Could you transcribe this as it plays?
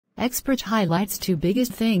Expert highlights two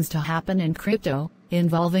biggest things to happen in crypto,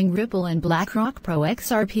 involving Ripple and BlackRock. Pro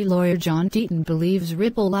XRP lawyer John Deaton believes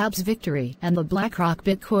Ripple Labs' victory and the BlackRock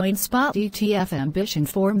Bitcoin spot ETF ambition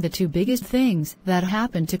form the two biggest things that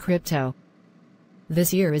happen to crypto.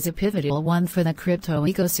 This year is a pivotal one for the crypto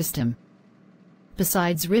ecosystem.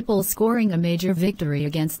 Besides Ripple scoring a major victory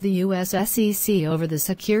against the US SEC over the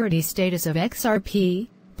security status of XRP,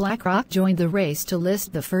 BlackRock joined the race to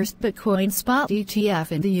list the first Bitcoin spot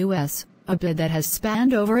ETF in the US, a bid that has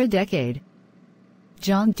spanned over a decade.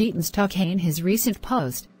 John Deaton's took in his recent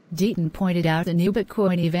post. Deaton pointed out the new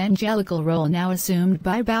Bitcoin evangelical role now assumed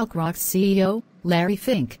by BlackRock's CEO, Larry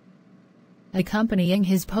Fink. Accompanying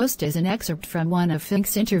his post is an excerpt from one of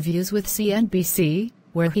Fink's interviews with CNBC,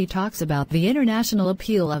 where he talks about the international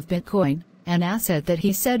appeal of Bitcoin, an asset that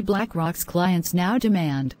he said BlackRock's clients now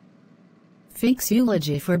demand. Fink's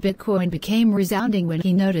eulogy for Bitcoin became resounding when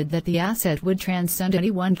he noted that the asset would transcend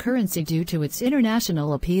any one currency due to its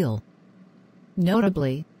international appeal.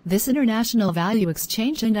 Notably, this international value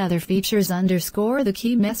exchange and other features underscore the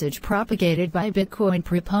key message propagated by Bitcoin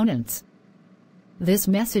proponents. This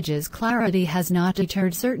message's clarity has not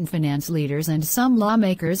deterred certain finance leaders and some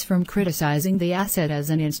lawmakers from criticizing the asset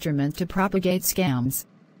as an instrument to propagate scams.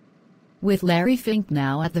 With Larry Fink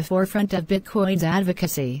now at the forefront of Bitcoin's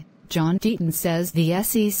advocacy, John Deaton says the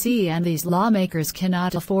SEC and these lawmakers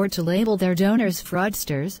cannot afford to label their donors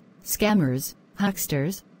fraudsters, scammers,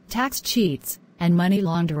 hucksters, tax cheats, and money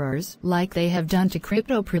launderers like they have done to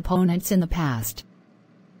crypto proponents in the past.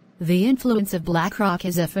 The influence of BlackRock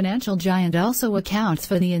as a financial giant also accounts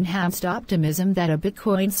for the enhanced optimism that a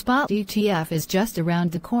Bitcoin spot ETF is just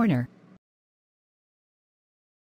around the corner.